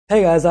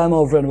Hey guys, I'm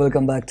Avra and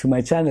welcome back to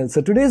my channel. So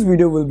today's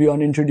video will be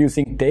on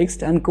introducing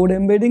text and code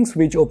embeddings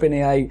which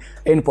OpenAI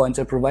endpoints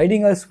are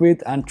providing us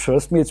with, and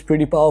trust me, it's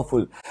pretty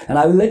powerful. And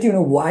I will let you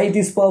know why it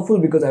is powerful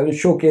because I will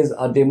showcase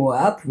a demo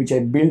app which I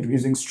built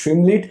using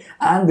Streamlit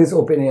and this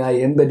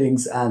OpenAI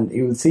embeddings, and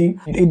you will see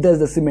it does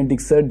the semantic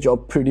search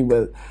job pretty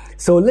well.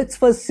 So let's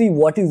first see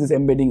what is this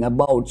embedding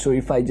about. So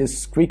if I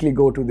just quickly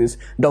go to this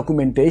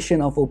documentation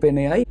of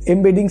OpenAI,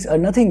 embeddings are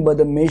nothing but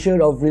the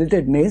measure of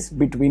relatedness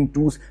between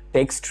two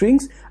text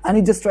strings, and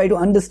it just try to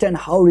understand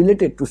how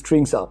related two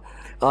strings are.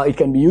 It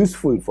can be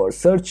useful for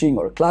searching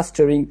or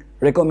clustering,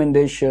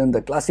 recommendation,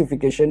 the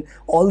classification.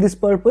 All this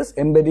purpose,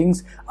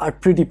 embeddings are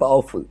pretty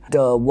powerful.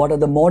 What are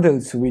the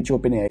models which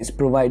OpenAI is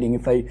providing?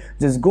 If I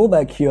just go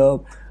back here,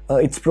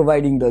 it's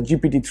providing the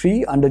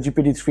GPT-3. Under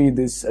GPT-3,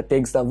 this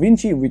takes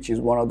da-Vinci, which is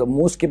one of the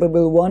most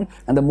capable one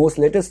and the most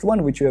latest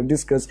one, which we have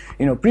discussed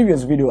in a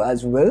previous video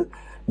as well.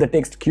 The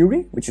text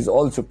query, which is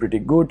also pretty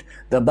good,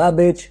 the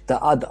Babbage, the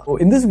ada. So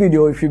in this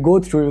video, if you go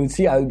through, you'll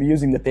see I will be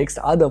using the text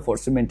ada for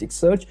semantic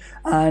search.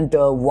 And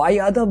why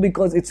ada?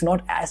 Because it's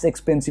not as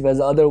expensive as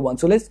the other one.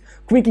 So let's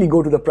quickly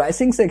go to the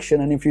pricing section,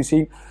 and if you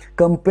see,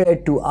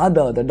 compared to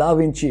ada, the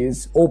da-Vinci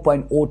is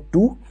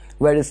 0.02,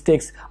 whereas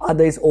text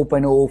ada is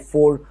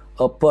 0.04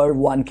 per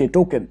 1k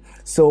token.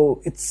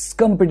 So it's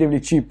comparatively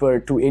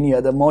cheaper to any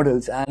other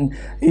models, and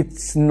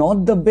it's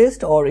not the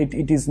best, or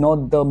it is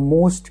not the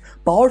most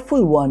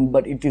powerful one,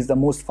 but it is the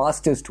most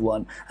fastest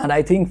one. And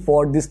I think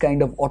for this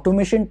kind of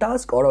automation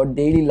task or a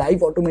daily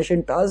life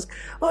automation task,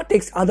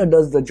 text ada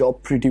does the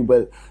job pretty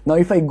well. Now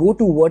if I go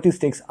to what is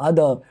text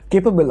ada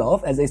capable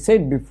of, as I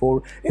said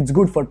before, it's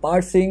good for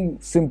parsing,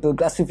 simple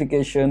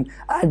classification,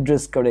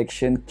 address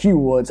correction,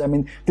 keywords. I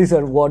mean, these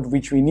are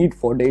which we need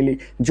for daily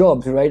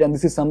jobs, right? And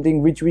this is something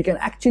which we can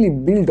actually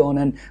build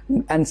on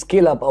and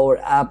scale up our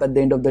app at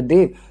the end of the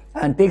day.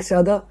 And text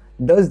ada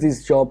does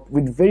this job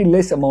with very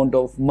less amount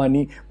of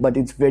money, but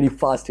it's very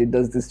fast. It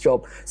does this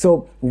job.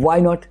 So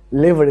why not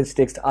leverage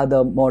text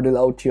ada model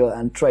out here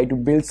and try to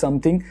build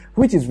something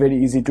which is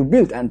very easy to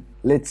build? And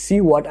let's see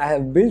what I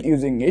have built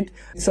using it.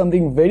 It's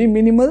something very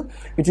minimal,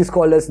 which is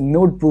called as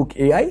notebook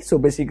AI. So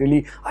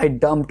basically I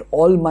dumped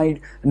all my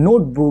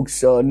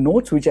notebooks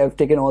notes which I've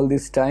taken all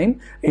this time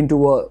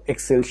into a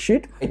Excel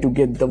sheet to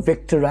get the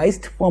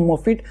vectorized form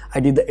of it. I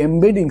did the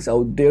embeddings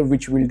out there,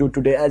 which we'll do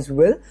today as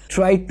well.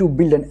 Try to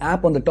build an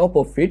app on the top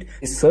of it,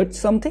 search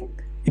something,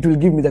 it will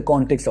give me the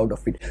context out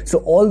of it. So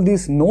all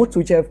these notes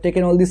which I have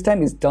taken all this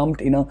time is dumped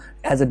in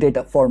as a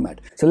data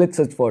format. So let's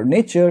search for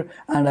nature,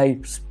 and I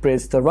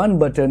press the run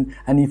button,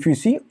 and if you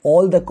see,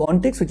 all the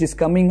context which is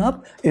coming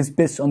up is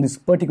based on this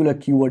particular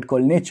keyword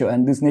called nature,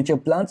 and this nature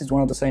plants is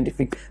one of the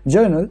scientific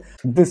journal.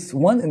 This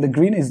one in the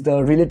green is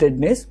the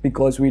relatedness,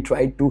 because we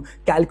tried to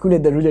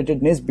calculate the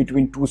relatedness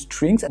between two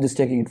strings. I'm just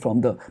taking it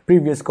from the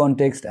previous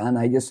context, and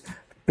I just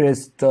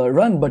press the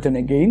run button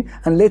again,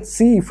 and let's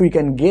see if we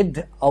can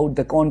get out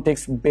the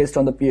context based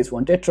on the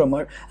PS1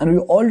 tetramer. And we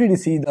already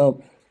see the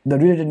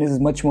relatedness is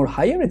much more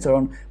higher. It's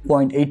around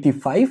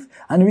 0.85,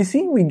 and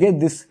we get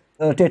this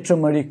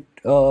tetrameric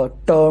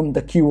term,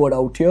 the keyword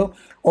out here.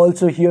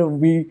 Also here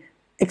we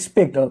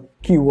expect a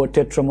keyword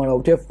tetramer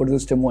out here for the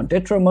system 1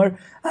 tetramer,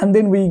 and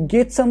then we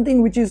get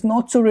something which is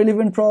not so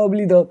relevant,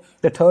 probably the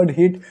third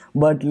hit.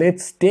 But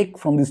let's take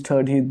from this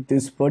third hit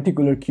this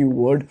particular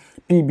keyword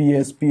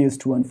PBS,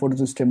 PS2 and photo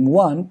system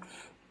 1,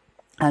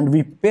 and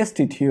we paste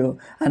it here,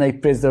 and I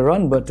press the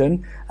run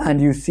button, and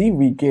you see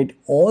we get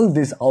all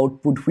this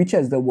output which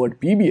has the word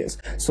PBS.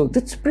 So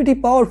that's pretty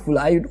powerful.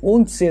 I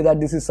won't say that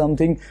this is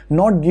something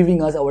not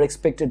giving us our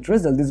expected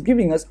result. This is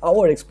giving us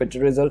our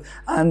expected result,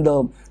 and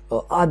the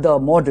ada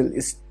model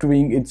is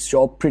doing its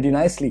job pretty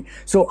nicely.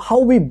 So how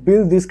we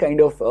build this kind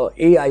of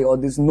AI or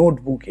this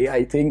notebook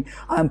AI thing,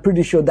 I'm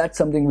pretty sure that's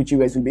something which you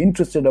guys will be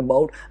interested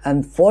about.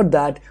 And for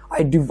that,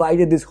 I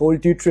divided this whole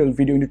tutorial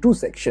video into two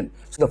sections.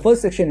 So the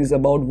first section is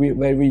about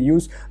where we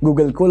use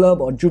Google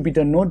Colab or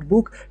Jupyter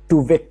Notebook to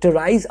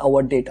vectorize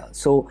our data.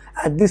 So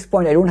at this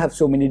point, I don't have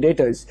so many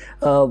data. This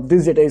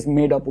data is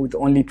made up with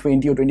only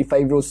 20 or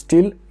 25 rows.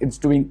 Still, it's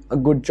doing a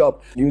good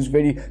job. Use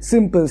very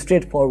simple,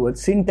 straightforward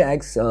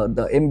syntax,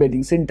 the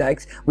embedding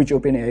syntax which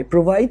OpenAI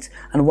provides.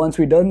 And once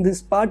we done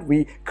this part,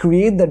 we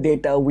create the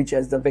data which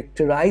has the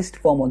vectorized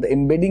form of the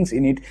embeddings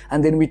in it,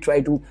 and then we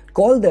try to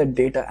call that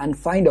data and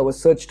find our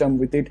search term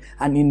with it.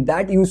 And in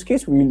that use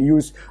case, we will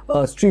use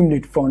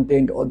Streamlit front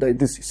end, or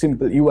this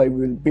simple UI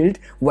we will build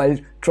while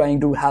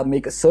trying to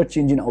make a search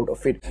engine out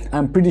of it.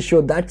 I'm pretty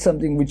sure that's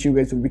something which you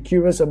guys will be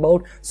curious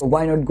about. So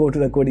why not go to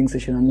the coding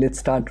session and let's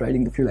start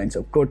writing a few lines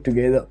of code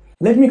together.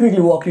 Let me quickly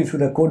walk you through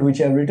the code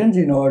which I've written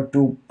in order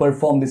to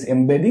perform these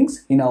embeddings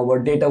in our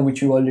data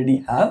which we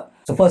already have.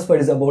 So first part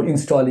is about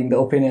installing the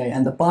OpenAI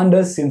and the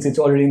pandas. Since it's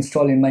already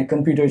installed in my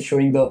computer, it's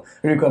showing the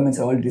requirements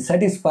are already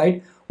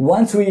satisfied.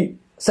 Once we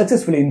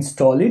successfully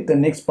install it, the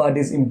next part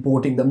is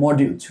importing the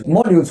modules.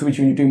 Modules which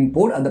we need to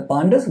import are the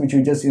pandas, which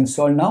we just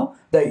installed now,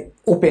 the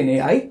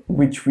OpenAI,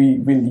 which we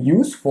will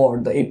use for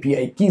the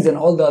API keys and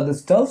all the other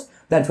stuffs.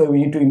 That's why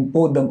we need to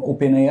import the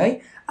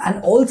OpenAI.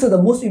 And also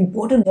the most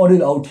important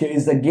module out here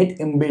is the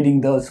get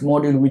embedding thus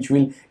module, which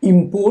will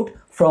import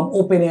from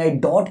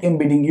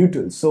OpenAI.embedding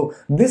utils. So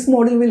this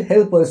module will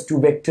help us to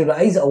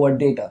vectorize our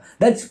data.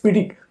 That's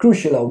pretty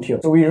crucial out here.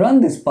 So we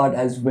run this part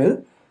as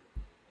well.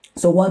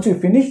 So once we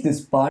finish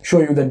this part, show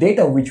you the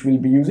data which we'll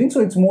be using.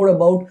 So it's more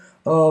about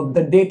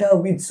the data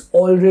which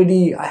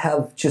already I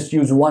have just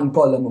used one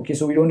column. Okay,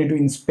 so we don't need to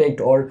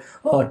inspect or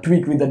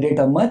tweak with the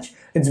data much.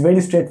 It's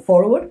very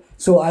straightforward.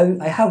 So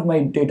I have my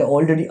data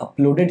already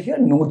uploaded here,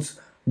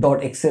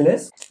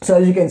 notes.xls. So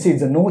as you can see,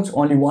 it's a notes,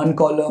 only one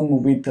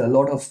column with a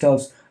lot of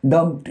stuffs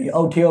dumped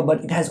out here,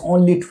 but it has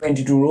only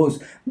 22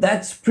 rows.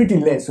 That's pretty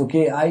less.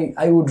 Okay,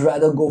 I would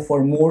rather go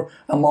for more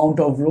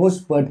amount of rows,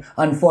 but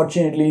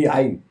unfortunately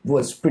I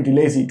was pretty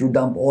lazy to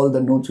dump all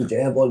the notes which I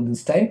have all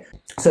this time.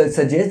 So it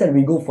suggests that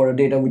we go for a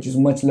data which is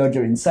much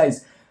larger in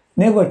size.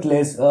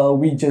 Nevertheless,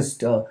 we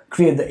just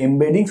create the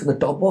embeddings on the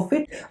top of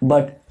it.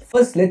 But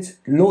first, let's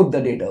load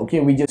the data. Okay,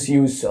 we just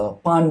use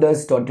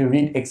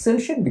pandas.read Excel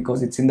sheet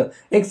because it's in the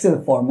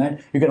Excel format.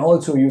 You can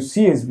also use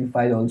CSV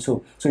file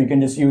also. So you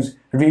can just use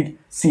read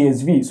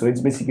CSV. So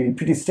it's basically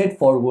pretty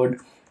straightforward.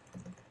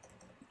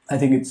 I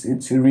think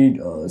it's read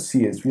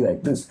CSV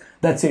like this.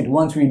 That's it.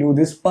 Once we do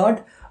this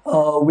part,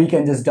 we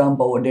can just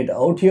dump our data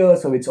out here.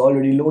 So it's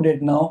already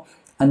loaded now.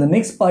 And the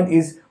next part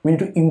is we need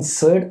to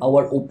insert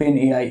our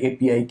OpenAI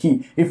API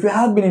key. If you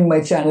have been in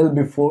my channel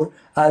before,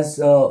 as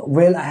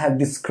well, I have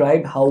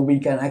described how we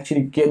can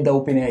actually get the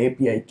OpenAI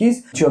API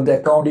keys. If you have the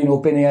account in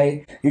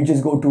OpenAI, you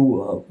just go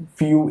to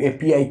view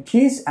API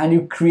keys and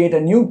you create a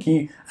new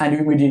key and you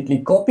immediately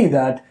copy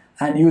that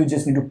and you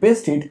just need to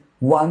paste it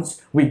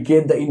once we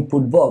get the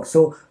input box.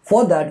 So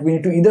for that, we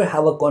need to either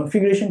have a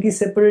configuration key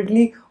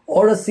separately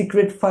or a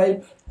secret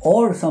file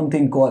or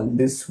something called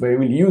this, where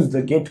we'll use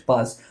the get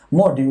pass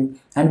module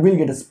and we'll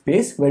get a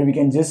space where we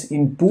can just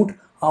input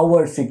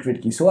our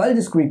secret key. So I'll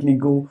just quickly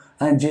go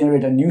and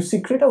generate a new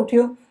secret out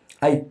here.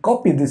 I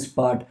copy this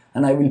part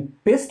and I will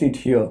paste it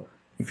here.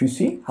 If you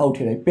see out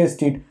here, I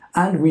paste it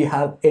and we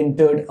have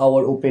entered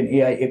our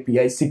OpenAI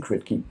API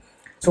secret key.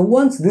 So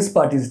once this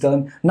part is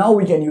done, now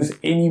we can use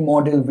any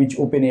model which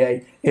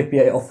OpenAI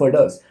API offered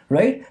us,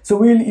 right? So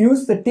we'll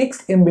use the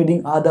text embedding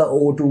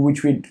ada-002,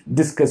 which we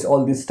discussed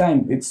all this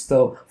time. It's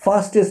the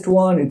fastest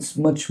one, it's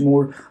much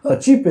more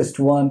cheapest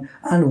one,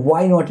 and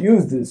why not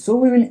use this? So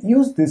we will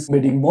use this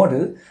embedding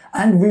model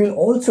and we will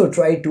also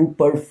try to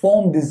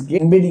perform this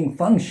get embedding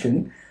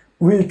function.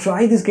 We'll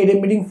try this get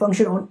embedding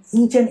function on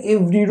each and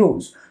every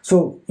rows.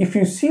 So if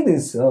you see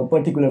this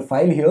particular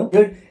file here,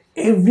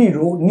 every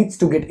row needs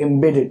to get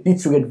embedded,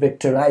 needs to get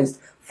vectorized.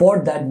 For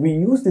that, we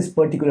use this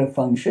particular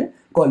function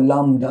called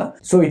lambda.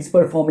 So it's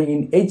performing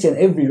in each and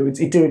every row, it's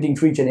iterating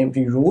through each and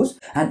every rows,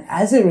 and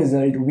as a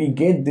result we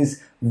get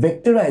this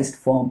vectorized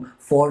form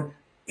for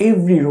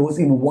every rows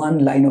in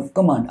one line of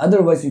command.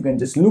 Otherwise you can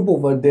just loop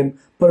over them,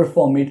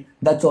 perform it.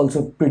 That's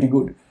also pretty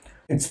good.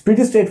 It's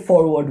pretty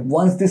straightforward.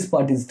 Once this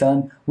part is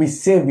done, we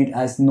save it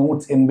as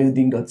notes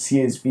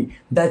embedding.csv.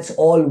 That's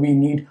all we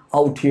need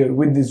out here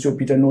with this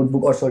Jupyter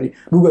notebook, or sorry,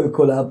 Google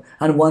Colab.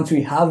 And once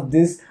we have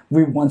this,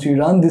 once we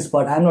run this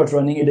part, I'm not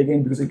running it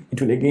again because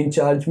it will again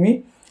charge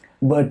me.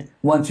 But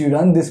once you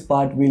run this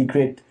part, we'll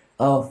create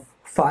a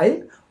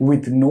file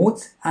with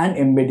notes and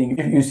embedding.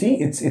 If you see,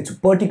 it's a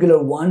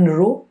particular one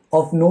row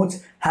of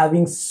notes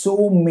having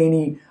so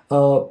many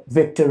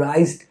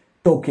vectorized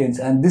tokens,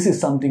 and this is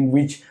something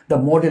which the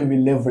model will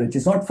leverage.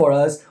 It's not for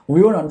us,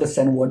 we won't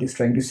understand what it's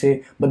trying to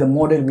say, but the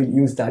model will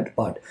use that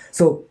part.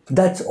 So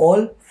that's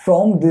all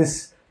from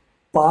this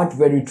part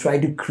where we try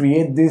to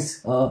create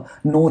this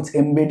notes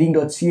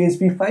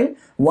embedding.csv file.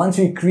 Once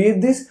we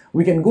create this,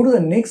 we can go to the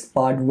next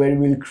part where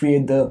we'll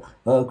create the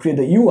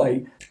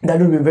UI. That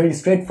will be very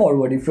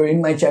straightforward. If you're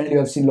in my channel, you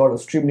have seen a lot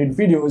of Streamlit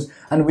videos,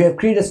 and we have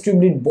created a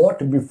Streamlit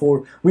bot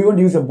before. We won't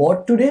use a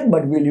bot today,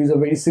 but we'll use a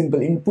very simple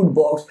input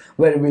box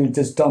where we'll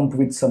just dump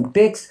with some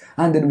text,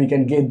 and then we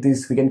can get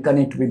this, we can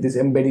connect with these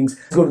embeddings.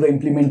 Let's go to the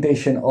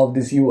implementation of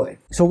this UI.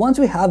 So once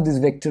we have this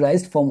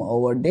vectorized from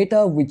our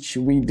data, which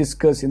we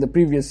discussed in the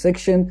previous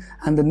section,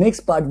 and the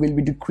next part will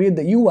be to create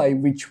the UI,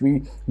 which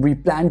we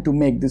plan to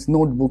make, this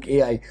notebook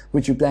AI,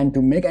 which we plan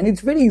to make. And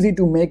it's very easy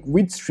to make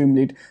with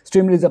Streamlit.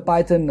 Streamlit is a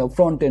Python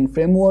front-end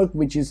framework,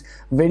 which is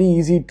very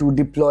easy to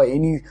deploy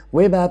any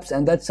web apps,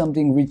 and that's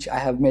something which I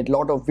have made a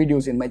lot of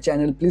videos in my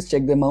channel. Please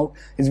check them out.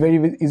 It's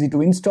very easy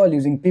to install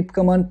using pip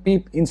command,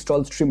 pip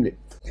install Streamlit.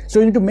 So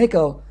you need to make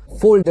a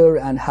folder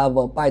and have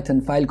a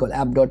Python file called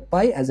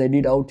app.py. As I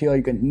did out here,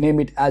 you can name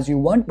it as you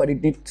want, but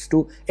it needs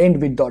to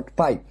end with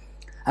 .py.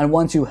 And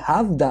once you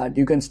have that,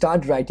 you can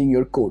start writing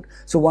your code.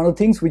 So one of the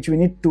things which we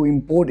need to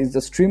import is the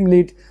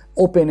Streamlit,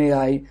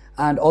 OpenAI,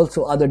 and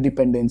also other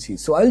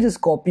dependencies. So I'll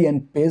just copy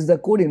and paste the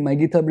code in my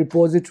GitHub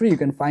repository. You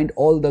can find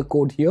all the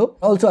code here.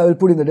 Also, I will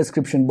put in the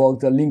description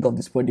box the link of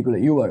this particular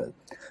URL.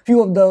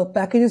 Few of the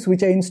packages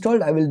which I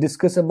installed, I will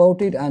discuss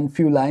about it, and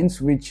few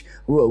lines which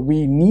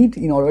we need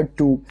in order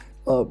to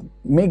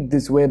make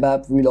this web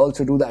app. We'll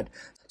also do that.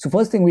 So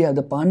first thing, we have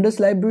the pandas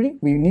library.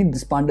 We need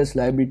this pandas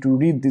library to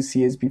read this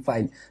CSV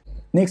file.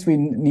 Next, we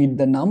need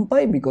the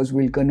NumPy because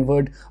we'll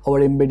convert our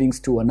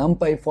embeddings to a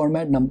NumPy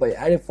format,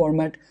 NumPy array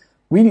format.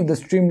 We need the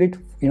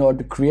Streamlit in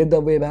order to create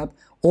the web app,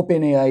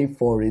 OpenAI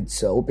for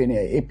its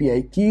OpenAI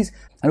API keys,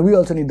 and we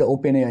also need the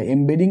OpenAI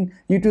embedding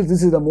utils.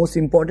 This is the most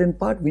important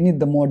part. We need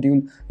the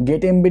module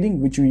getEmbedding,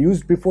 which we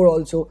used before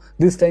also,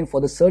 this time for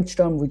the search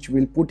term which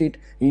we'll put it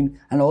in,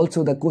 and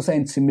also the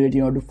cosine similarity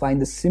in order to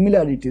find the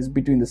similarities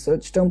between the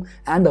search term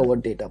and our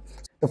data.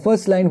 The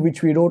first line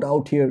which we wrote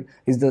out here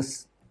is the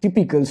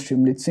typical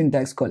Streamlit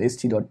syntax called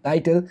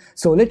st.title.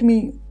 So let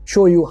me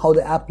show you how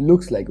the app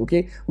looks like.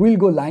 Okay, we'll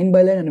go line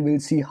by line and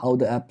we'll see how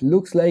the app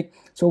looks like.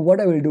 So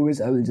what I will do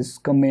is I will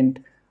just comment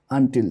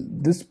until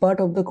this part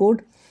of the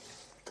code,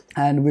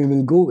 and we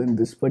will go in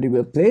this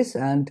particular place,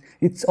 and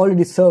it's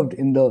already served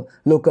in the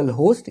local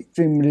host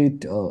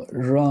Streamlit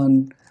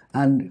run,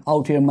 and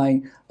out here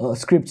my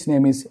script's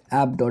name is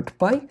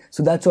app.py.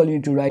 So that's all you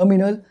need to write.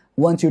 Terminal.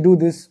 Once you do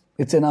this,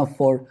 it's enough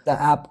for the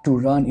app to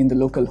run in the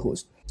local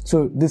host.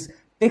 So this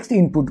text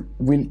input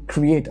will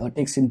create a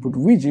text input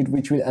widget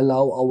which will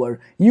allow our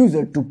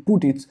user to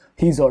put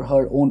his or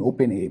her own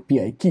OpenAI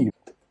API key.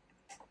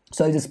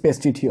 So I'll just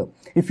paste it here.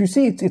 If you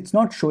see, it's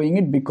not showing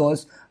it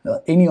because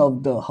any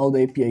of the how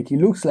the API key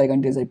looks like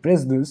until I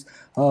press this.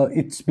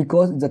 It's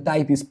because the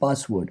type is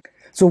password.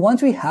 So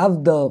once we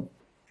have the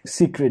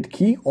secret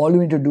key, all we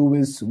need to do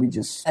is we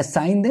just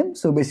assign them.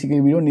 So basically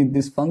we don't need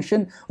this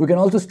function. We can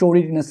also store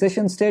it in a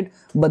session state,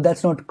 but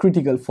that's not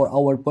critical for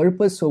our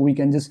purpose. So we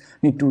can just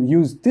need to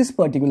use this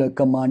particular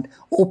command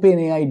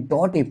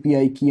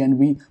OpenAI.API key, and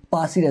we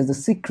pass it as the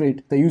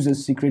secret, the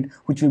user's secret,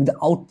 which will be the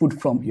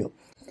output from here.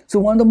 So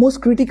one of the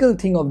most critical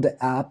thing of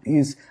the app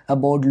is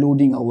about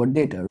loading our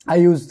data. I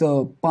use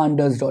the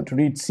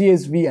pandas.read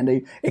CSV, and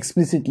I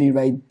explicitly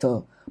write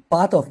the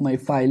path of my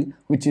file,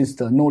 which is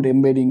the node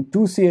embedding to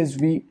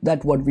CSV.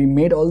 That's what we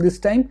made all this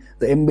time,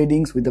 the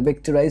embeddings with the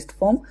vectorized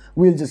form.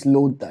 We'll just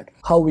load that.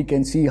 How we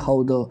can see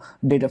how the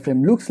data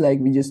frame looks like,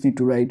 we just need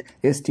to write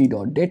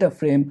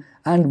st.dataframe,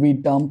 and we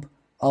dump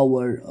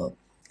our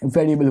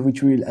variable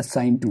which we will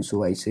assign to.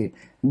 So I say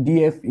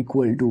df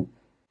equal to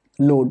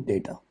load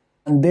data,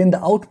 and then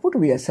the output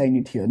we assign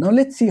it here. Now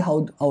let's see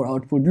how our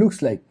output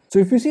looks like. So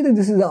if you see that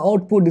this is the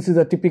output, this is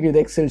a typical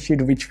Excel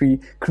sheet which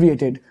we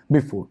created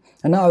before.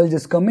 And now I will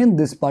just comment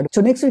this part. So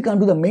next we come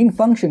to the main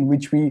function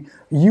which we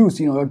use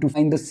in order to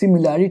find the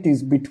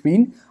similarities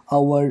between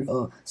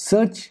our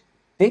search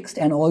text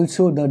and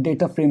also the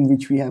data frame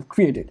which we have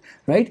created,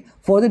 right?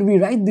 For that we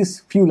write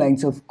this few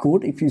lines of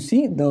code. If you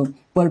see, the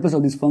purpose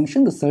of this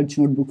function, the search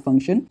notebook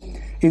function,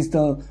 is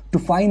to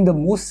find the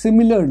most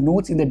similar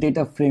nodes in the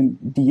data frame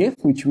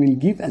df, which we'll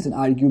give as an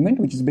argument,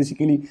 which is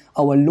basically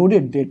our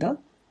loaded data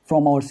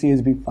from our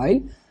CSV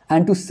file,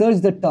 and to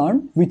search the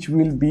term which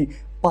will be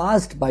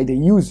passed by the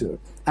user,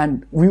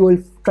 and we will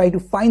try to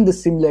find the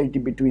similarity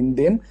between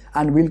them,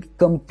 and we'll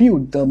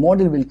compute, the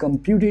model will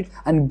compute it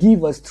and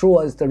throw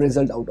us the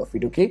result out of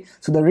it. Okay,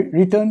 so the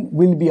return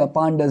will be a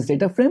pandas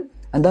data frame,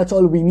 and that's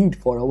all we need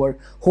for our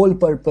whole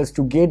purpose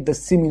to get the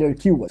similar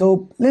keyword.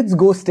 So let's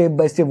go step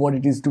by step what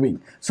it is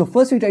doing. So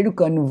first we try to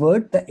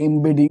convert the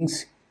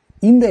embeddings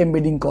in the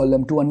embedding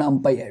column to a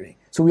NumPy array.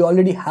 So we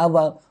already have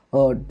a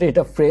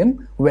data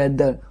frame where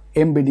the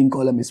embedding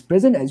column is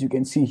present. As you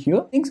can see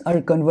here, things are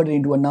converted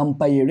into a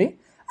NumPy array,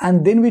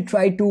 and then we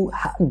try to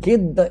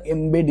get the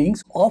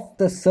embeddings of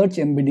the search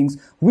embeddings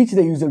which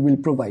the user will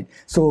provide.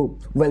 So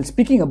while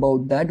speaking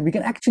about that, we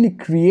can actually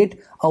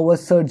create our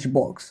search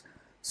box.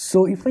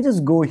 So if I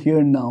just go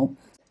here now,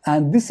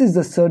 and this is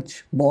the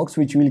search box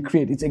which we will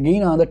create. It's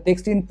again another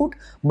text input,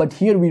 but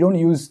here we don't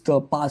use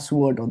the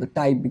password or the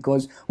type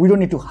because we don't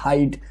need to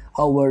hide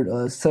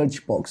our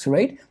search box,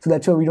 right? So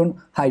that's why we don't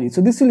hide it.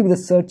 So this will be the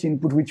search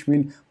input which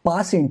will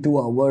pass into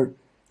our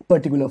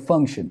particular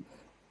function.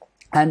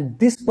 And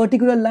this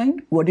particular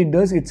line, what it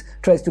does, it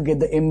tries to get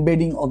the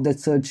embedding of the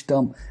search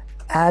term.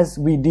 As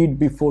we did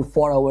before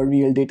for our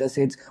real data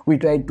sets, we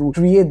tried to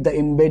create the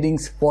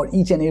embeddings for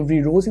each and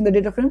every rows in the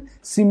data frame.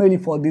 Similarly,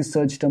 for this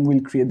search term,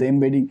 we'll create the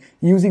embedding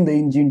using the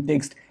engine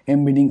text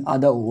embedding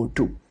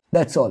ada-002.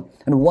 That's all.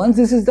 And once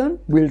this is done,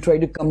 we'll try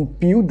to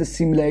compute the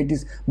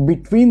similarities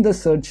between the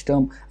search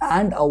term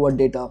and our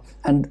data,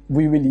 and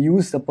we will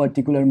use the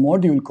particular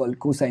module called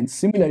cosine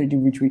similarity,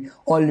 which we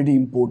already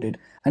imported.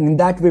 And in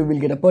that way, we'll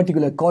get a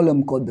particular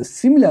column called the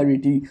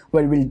similarity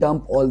where we'll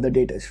dump all the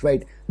data,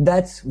 right?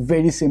 That's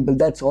very simple.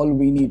 That's all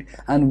we need.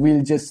 And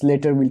we'll just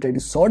later, we'll try to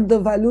sort the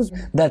values.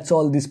 That's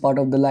all this part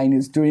of the line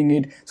is doing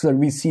it, so that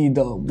we see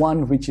the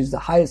one which is the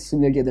highest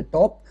similarity at the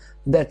top.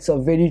 That's a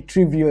very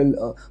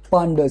trivial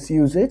pandas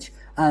usage,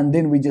 and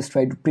then we just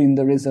try to print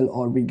the result,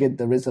 or we get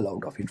the result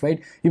out of it, right?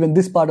 Even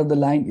this part of the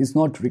line is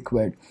not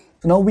required.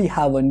 So now we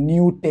have a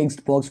new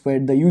text box where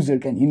the user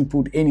can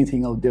input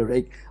anything out there,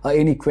 right?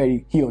 Any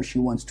query he or she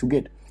wants to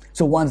get.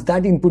 So once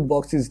that input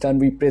box is done,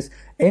 we press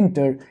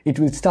enter, it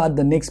will start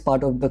the next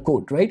part of the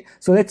code, right?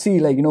 So let's see,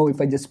 like,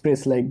 if I just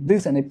press like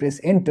this and I press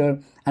enter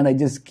and I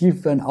just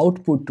give an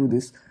output to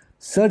this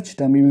search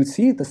term, you will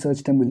see the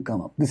search term will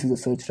come up. This is a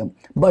search term,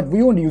 but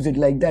we won't use it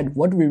like that.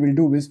 What we will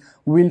do is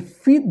we'll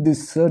feed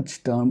this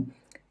search term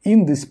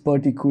in this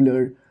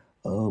particular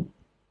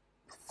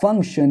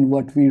function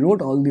what we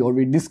wrote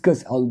we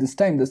discussed all this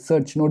time, the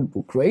search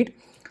notebook, right?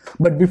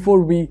 But before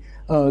we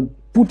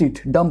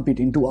dump it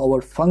into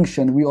our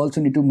function, we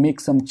also need to make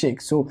some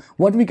checks. So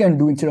what we can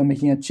do, instead of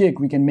making a check,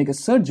 we can make a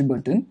search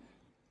button,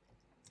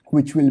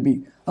 which will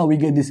be we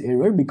get this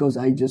error because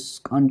I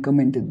just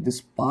uncommented this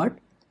part.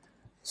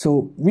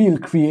 So we'll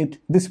create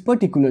this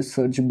particular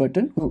search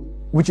button,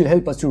 which will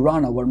help us to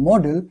run our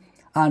model,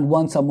 and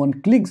once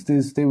someone clicks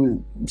this, they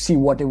will see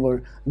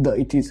whatever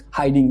it is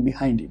hiding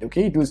behind it.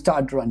 Okay, it will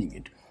start running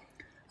it.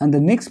 And the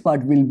next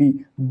part will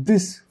be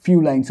this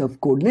few lines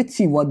of code. Let's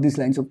see what these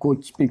lines of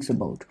code speaks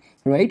about,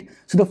 right?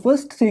 So the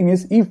first thing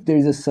is, if there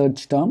is a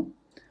search term,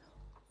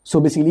 so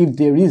basically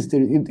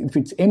if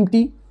it's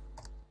empty,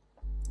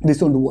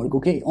 this won't work.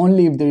 Okay,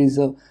 only if there is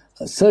a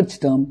search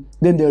term,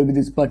 then there will be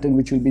this button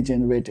which will be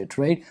generated,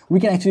 right? We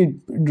can actually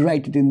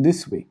write it in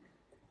this way.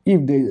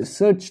 If there is a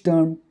search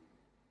term,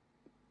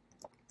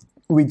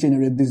 we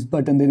generate this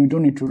button, then we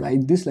don't need to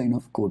write this line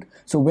of code.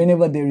 So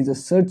whenever there is a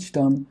search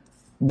term,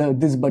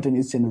 this button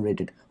is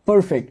generated.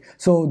 Perfect.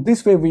 So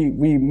this way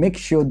we make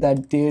sure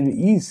that there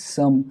is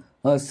some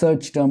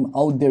search term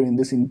out there in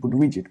this input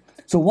widget.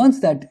 So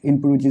once that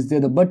input widget is there,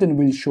 the button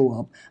will show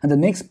up, and the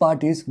next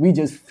part is we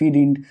just feed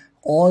in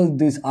all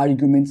these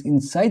arguments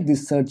inside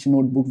this search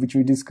notebook which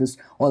we discussed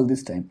all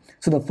this time.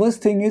 So the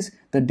first thing is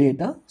the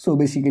data. So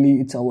basically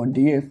it's our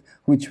df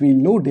which we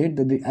loaded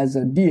as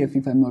a df,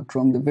 if I'm not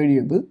wrong, the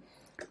variable.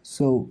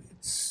 So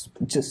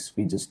we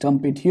just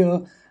dump it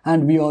here,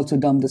 and we also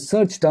dump the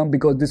search term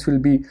because this will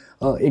be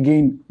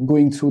again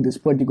going through this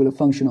particular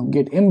function of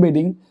get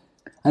embedding.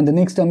 And the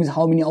next term is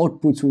how many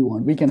outputs we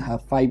want. We can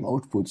have 5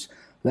 outputs,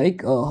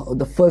 like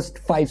the first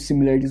 5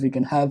 similarities we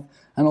can have,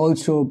 and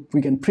also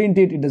we can print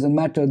it. It doesn't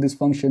matter, this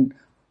function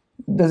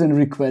doesn't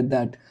require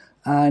that.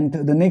 And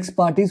the next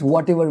part is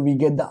whatever we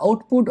get the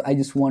output, I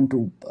just want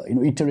to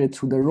iterate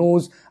through the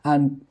rows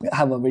and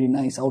have a very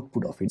nice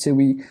output of it. So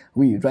we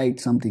write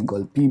something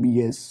called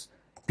PBS,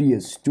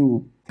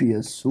 PS2,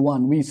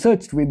 PS1. We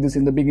searched with this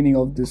in the beginning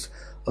of this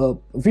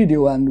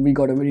video, and we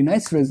got a very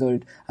nice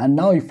result. And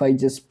now if I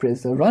just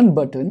press the run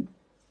button,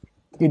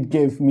 it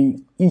gave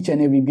me each and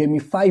every, gave me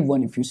 5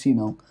 one, if you see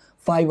now,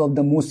 5 of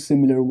the most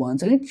similar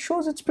ones, and it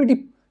shows it's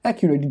pretty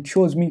accurate. It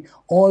shows me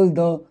all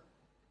the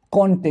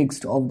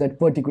context of that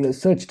particular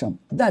search term.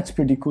 That's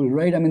pretty cool,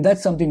 right? I mean,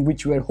 that's something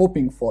which we're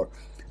hoping for.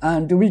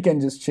 And we can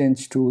just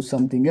change to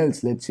something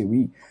else. Let's say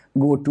we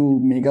go to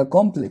mega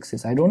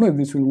complexes. I don't know if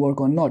this will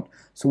work or not,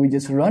 so we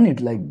just run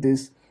it like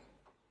this,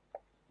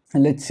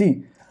 and let's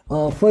see.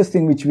 First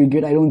thing which we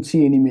get, I don't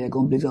see any mega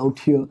complex out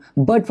here,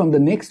 but from the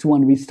next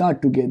one we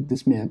start to get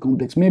this mega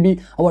complex. Maybe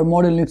our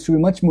model needs to be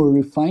much more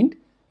refined.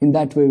 In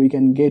that way we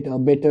can get a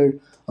better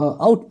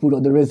output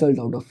or the result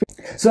out of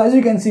it. So as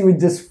you can see,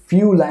 with just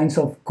few lines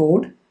of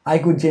code, I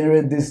could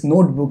generate this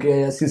notebook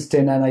AI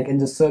assistant, and I can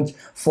just search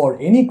for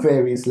any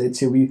queries. Let's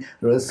say we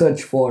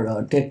search for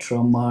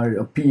Tetram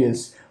or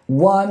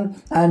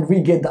PS1, and we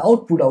get the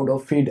output out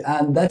of it.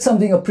 And that's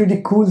something, a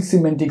pretty cool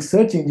semantic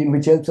search engine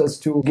which helps us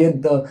to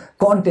get the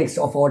context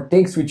of our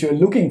text which you're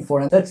looking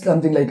for. And that's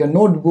something like a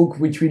notebook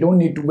which we don't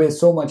need to waste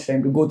so much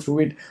time to go through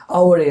it.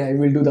 Our AI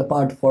will do the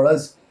part for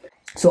us.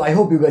 So I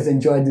hope you guys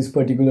enjoyed this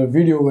particular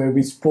video where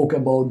we spoke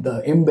about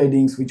the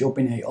embeddings which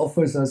OpenAI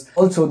offers us.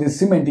 Also the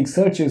semantic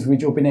searches which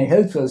OpenAI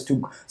helps us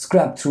to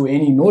scrap through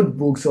any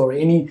notebooks or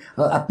any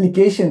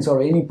applications or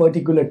any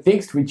particular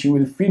text which you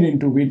will feed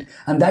into it.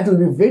 And that will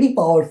be very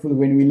powerful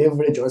when we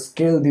leverage or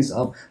scale this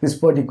up, this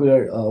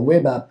particular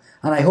web app.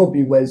 And I hope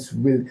you guys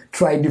will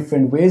try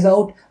different ways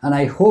out. And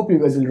I hope you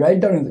guys will write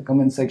down in the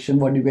comment section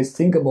what you guys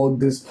think about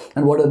this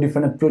and what are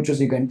different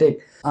approaches you can take.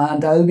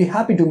 And I will be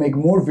happy to make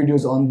more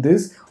videos on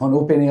this, on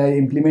OpenAI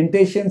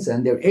implementations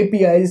and their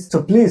APIs.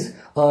 So please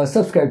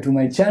subscribe to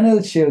my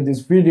channel, share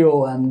this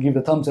video, and give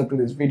a thumbs up to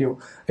this video.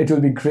 It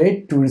will be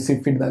great to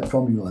receive feedback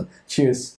from you all. Cheers.